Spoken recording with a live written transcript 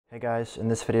Hey guys, in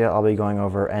this video I'll be going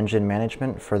over engine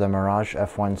management for the Mirage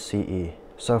F1CE.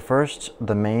 So first,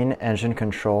 the main engine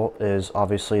control is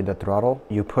obviously the throttle.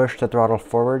 You push the throttle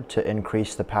forward to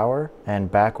increase the power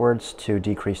and backwards to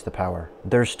decrease the power.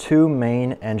 There's two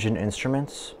main engine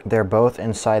instruments. They're both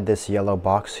inside this yellow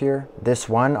box here. This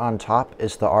one on top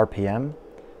is the RPM.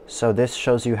 So this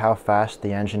shows you how fast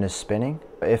the engine is spinning.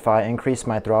 If I increase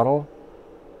my throttle,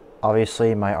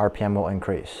 obviously my RPM will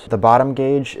increase. The bottom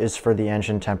gauge is for the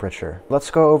engine temperature. Let's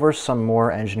go over some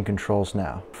more engine controls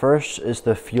now. First is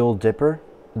the fuel dipper.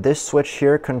 This switch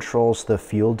here controls the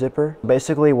fuel dipper.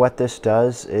 Basically what this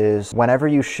does is whenever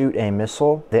you shoot a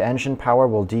missile, the engine power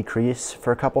will decrease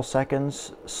for a couple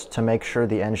seconds to make sure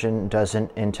the engine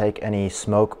doesn't intake any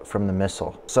smoke from the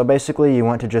missile. So basically you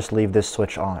want to just leave this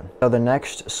switch on. So the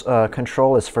next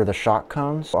control is for the shock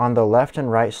cones. On the left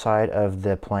and right side of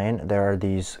the plane there are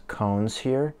these cones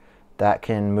here that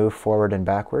can move forward and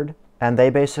backward. And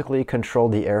they basically control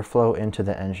the airflow into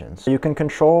the engines. You can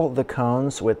control the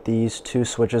cones with these two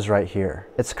switches right here.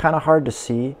 It's kind of hard to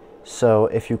see, so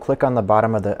if you click on the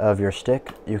bottom of your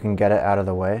stick, you can get it out of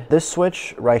the way. This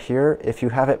switch right here, if you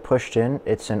have it pushed in,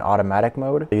 it's in automatic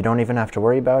mode. You don't even have to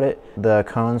worry about it. The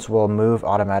cones will move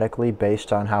automatically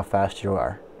based on how fast you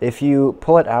are. If you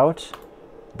pull it out,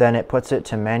 then it puts it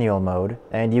to manual mode,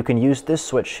 and you can use this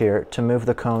switch here to move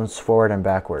the cones forward and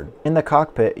backward. In the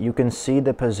cockpit, you can see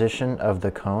the position of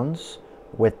the cones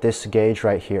with this gauge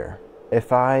right here.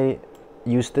 If I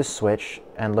use this switch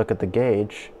and look at the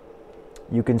gauge,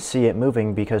 you can see it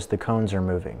moving because the cones are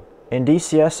moving. In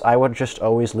DCS, I would just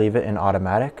always leave it in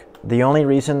automatic. The only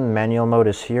reason manual mode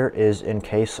is here is in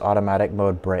case automatic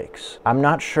mode breaks. I'm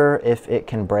not sure if it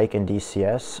can break in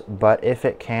DCS, but if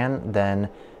it can, then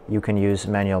you can use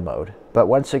manual mode. But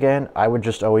once again, I would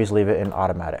just always leave it in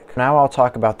automatic. Now I'll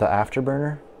talk about the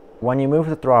afterburner. When you move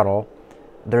the throttle,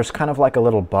 there's kind of like a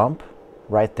little bump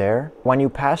right there. When you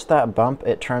pass that bump,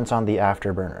 it turns on the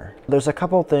afterburner. There's a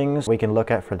couple things we can look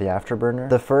at for the afterburner.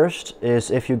 The first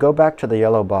is if you go back to the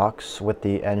yellow box with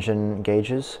the engine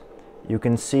gauges, you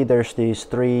can see there's these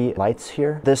three lights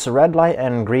here. This red light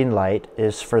and green light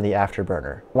is for the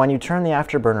afterburner. When you turn the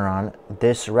afterburner on,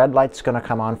 this red light's gonna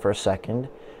come on for a second,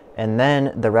 and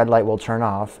then the red light will turn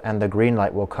off and the green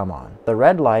light will come on. The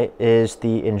red light is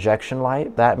the injection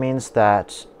light. That means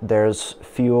that there's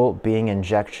fuel being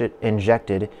injected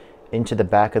into the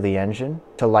back of the engine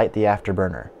to light the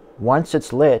afterburner. Once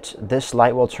it's lit, this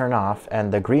light will turn off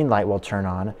and the green light will turn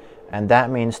on, and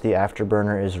that means the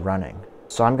afterburner is running.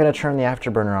 So I'm going to turn the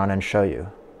afterburner on and show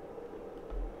you.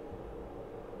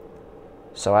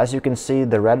 So as you can see,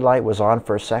 the red light was on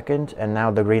for a second and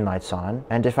now the green light's on.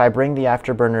 And if I bring the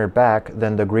afterburner back,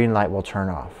 then the green light will turn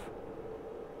off.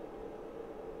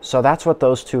 So that's what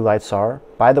those two lights are.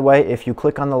 By the way, if you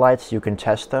click on the lights, you can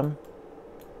test them.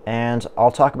 And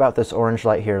I'll talk about this orange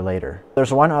light here later.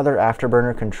 There's one other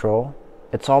afterburner control.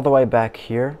 It's all the way back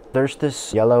here. There's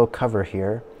this yellow cover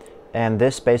here. And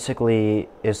this basically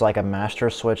is like a master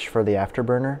switch for the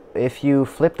afterburner. If you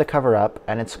flip the cover up,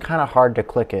 and it's kind of hard to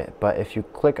click it, but if you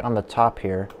click on the top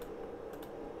here,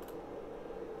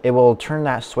 it will turn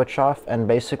that switch off, and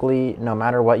basically no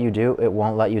matter what you do, it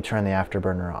won't let you turn the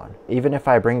afterburner on. Even if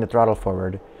I bring the throttle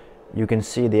forward, you can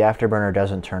see the afterburner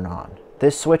doesn't turn on.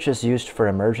 This switch is used for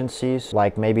emergencies,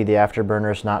 like maybe the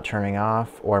afterburner is not turning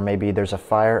off, or maybe there's a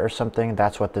fire or something.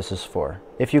 That's what this is for.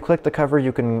 If you click the cover,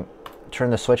 you can turn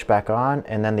the switch back on,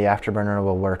 and then the afterburner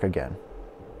will work again.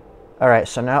 Alright,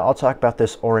 so now I'll talk about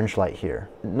this orange light here.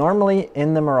 Normally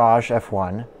in the Mirage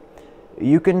F1,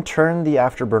 you can turn the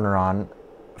afterburner on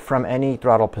from any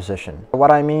throttle position.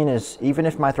 What I mean is, even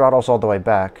if my throttle's all the way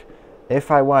back, if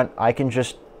I want, I can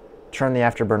just turn the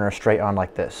afterburner straight on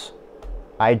like this.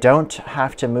 I don't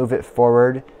have to move it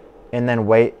forward and then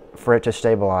wait for it to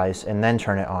stabilize and then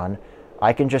turn it on.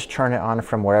 I can just turn it on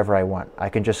from wherever I want. I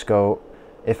can just go,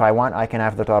 if I want, I can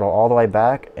have the throttle all the way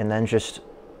back and then just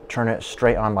turn it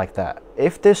straight on like that.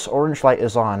 If this orange light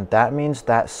is on, that means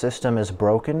that system is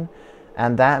broken,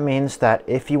 and that means that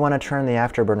if you want to turn the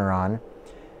afterburner on,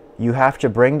 you have to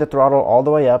bring the throttle all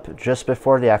the way up just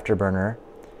before the afterburner,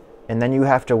 and then you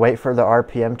have to wait for the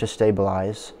RPM to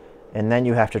stabilize, and then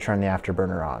you have to turn the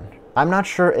afterburner on. I'm not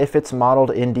sure if it's modeled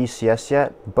in DCS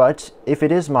yet, but if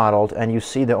it is modeled and you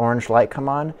see the orange light come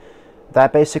on,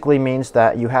 that basically means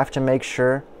that you have to make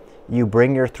sure you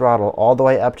bring your throttle all the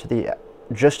way up to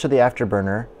just to the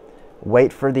afterburner,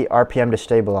 wait for the RPM to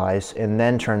stabilize, and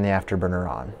then turn the afterburner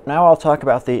on. Now I'll talk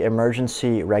about the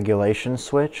emergency regulation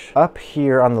switch. Up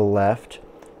here on the left,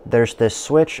 there's this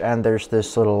switch and there's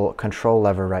this little control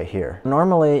lever right here.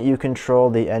 Normally you control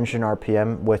the engine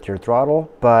RPM with your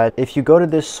throttle, but if you go to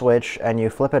this switch and you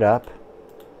flip it up,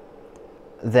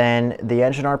 then the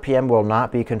engine RPM will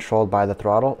not be controlled by the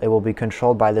throttle. It will be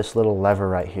controlled by this little lever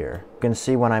right here. You can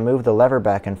see when I move the lever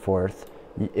back and forth,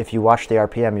 if you watch the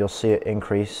RPM, you'll see it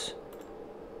increase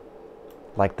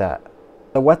like that.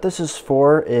 So what this is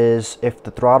for is if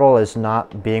the throttle is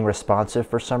not being responsive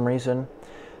for some reason,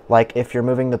 like if you're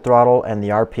moving the throttle and the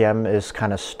RPM is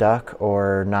kind of stuck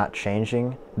or not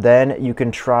changing, then you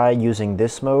can try using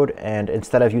this mode, and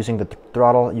instead of using the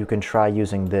throttle, you can try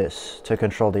using this to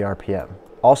control the RPM.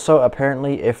 Also,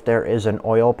 apparently, if there is an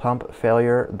oil pump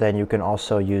failure, then you can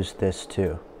also use this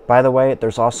too. By the way,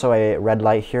 there's also a red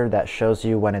light here that shows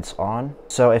you when it's on.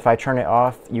 So if I turn it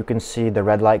off, you can see the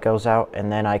red light goes out,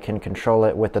 and then I can control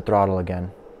it with the throttle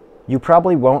again. You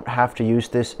probably won't have to use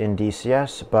this in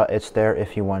DCS, but it's there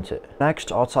if you want it.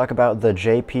 Next, I'll talk about the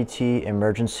JPT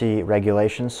emergency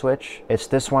regulation switch. It's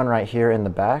this one right here in the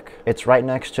back. It's right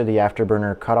next to the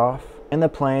afterburner cutoff. In the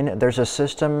plane, there's a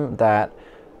system that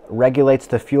regulates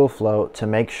the fuel flow to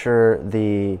make sure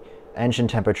the engine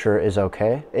temperature is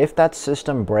okay. If that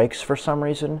system breaks for some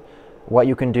reason, what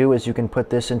you can do is you can put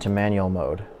this into manual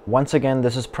mode. Once again,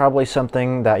 this is probably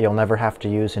something that you'll never have to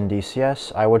use in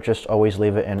DCS. I would just always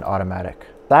leave it in automatic.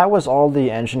 That was all the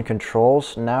engine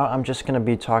controls. Now I'm just going to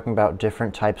be talking about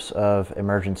different types of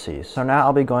emergencies. So now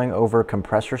I'll be going over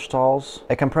compressor stalls.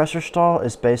 A compressor stall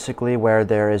is basically where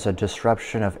there is a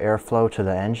disruption of airflow to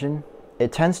the engine.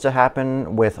 It tends to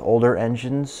happen with older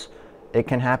engines. It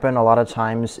can happen a lot of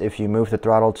times if you move the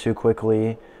throttle too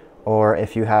quickly, or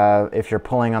if you're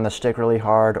pulling on the stick really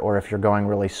hard, or if you're going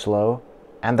really slow.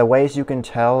 And the ways you can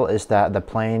tell is that the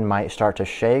plane might start to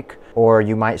shake, or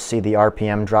you might see the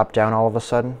RPM drop down all of a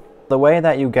sudden. The way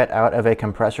that you get out of a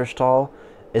compressor stall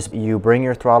is you bring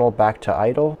your throttle back to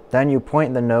idle, then you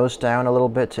point the nose down a little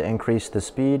bit to increase the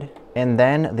speed, and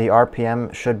then the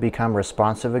RPM should become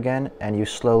responsive again, and you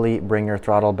slowly bring your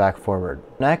throttle back forward.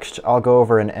 Next, I'll go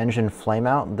over an engine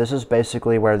flameout. This is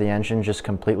basically where the engine just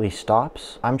completely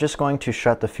stops. I'm just going to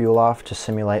shut the fuel off to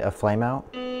simulate a flameout.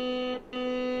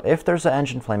 If there's an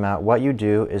engine flameout, what you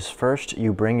do is first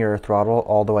you bring your throttle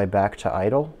all the way back to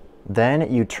idle,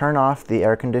 then you turn off the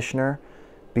air conditioner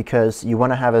because you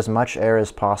want to have as much air as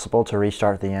possible to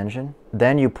restart the engine.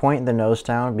 Then you point the nose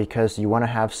down because you want to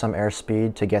have some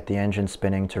airspeed to get the engine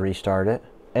spinning to restart it.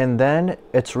 And then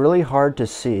it's really hard to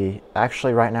see.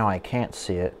 Actually, right now I can't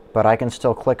see it, but I can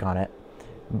still click on it.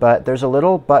 But there's a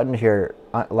little button here,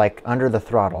 like under the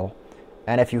throttle.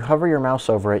 And if you hover your mouse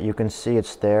over it, you can see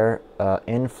it's there,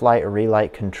 in-flight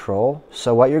relight control.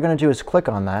 So what you're going to do is click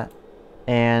on that,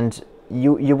 and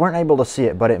you weren't able to see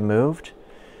it, but it moved.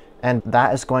 And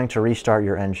that is going to restart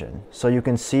your engine. So you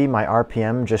can see my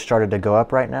RPM just started to go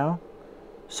up right now.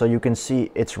 So you can see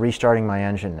it's restarting my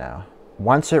engine now.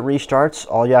 Once it restarts,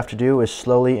 all you have to do is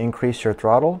slowly increase your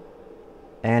throttle,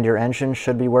 and your engine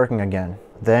should be working again.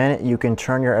 Then you can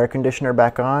turn your air conditioner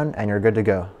back on and you're good to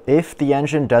go. If the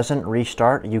engine doesn't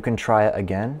restart, you can try it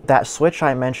again. That switch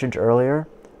I mentioned earlier,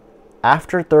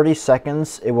 after 30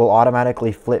 seconds, it will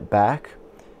automatically flip back.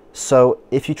 So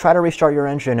if you try to restart your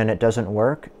engine and it doesn't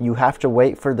work, you have to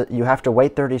wait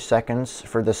 30 seconds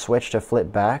for the switch to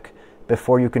flip back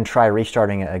before you can try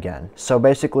restarting it again. So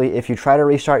basically, if you try to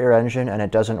restart your engine and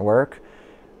it doesn't work,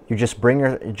 you just bring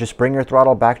your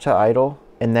throttle back to idle,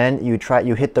 and then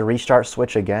you hit the restart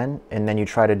switch again, and then you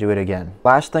try to do it again.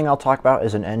 Last thing I'll talk about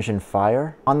is an engine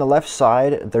fire. On the left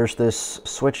side, there's this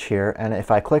switch here, and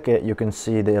if I click it, you can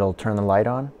see that it'll turn the light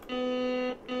on.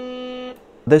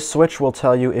 This switch will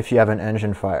tell you if you have an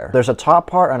engine fire. There's a top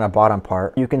part and a bottom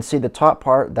part. You can see the top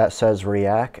part that says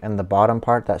react and the bottom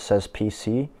part that says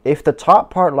PC. If the top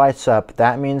part lights up,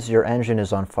 that means your engine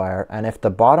is on fire. And if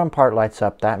the bottom part lights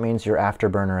up, that means your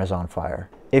afterburner is on fire.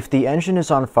 If the engine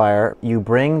is on fire, you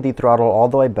bring the throttle all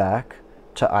the way back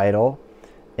to idle,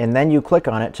 and then you click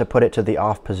on it to put it to the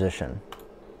off position.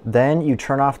 Then you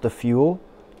turn off the fuel.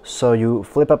 So you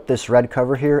flip up this red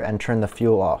cover here and turn the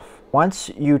fuel off. Once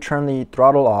you turn the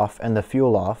throttle off and the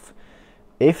fuel off,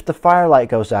 if the fire light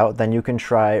goes out, then you can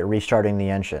try restarting the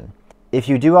engine. If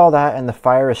you do all that and the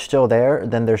fire is still there,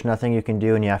 then there's nothing you can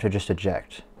do and you have to just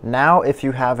eject. Now, if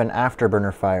you have an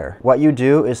afterburner fire, what you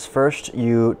do is first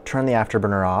you turn the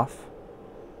afterburner off,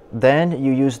 then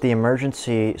you use the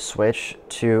emergency switch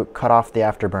to cut off the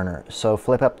afterburner. So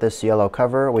flip up this yellow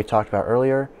cover we talked about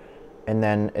earlier, and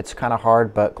then it's kind of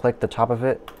hard, but click the top of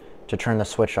it to turn the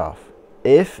switch off.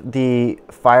 If the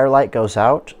fire light goes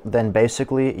out, then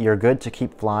basically you're good to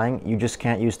keep flying. You just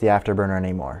can't use the afterburner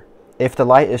anymore. If the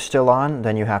light is still on,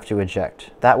 then you have to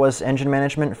eject. That was engine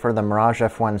management for the Mirage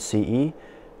F1CE.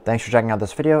 Thanks for checking out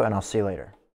this video, and I'll see you later.